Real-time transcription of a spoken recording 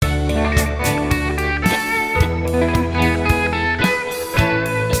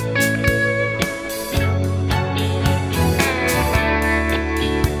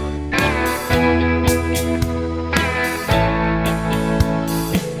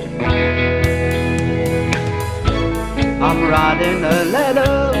I'm writing a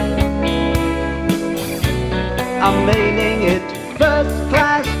letter, I'm mailing it first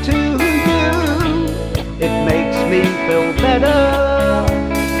class to you. It makes me feel better,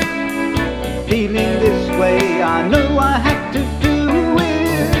 feeling this way. I know I have to do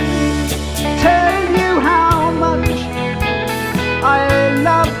it. Tell you how much I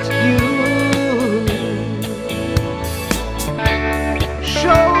loved you,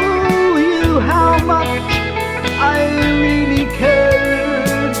 show you how much I really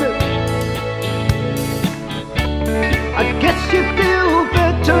cared. I guess you feel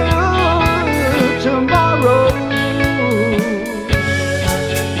better tomorrow.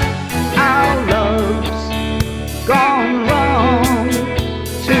 Our love's gone wrong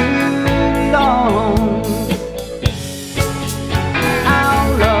too long. Our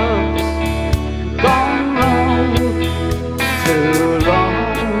love's gone wrong too long.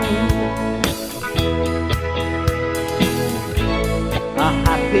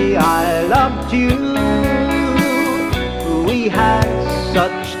 Happy I loved you. We had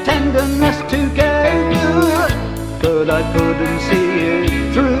such tenderness together, but I couldn't see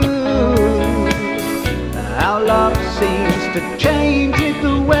it through. Our love seems to change with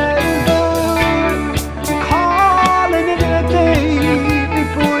the weather. I'm calling it a day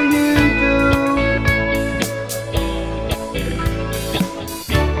before you do.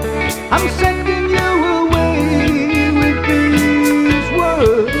 I'm sick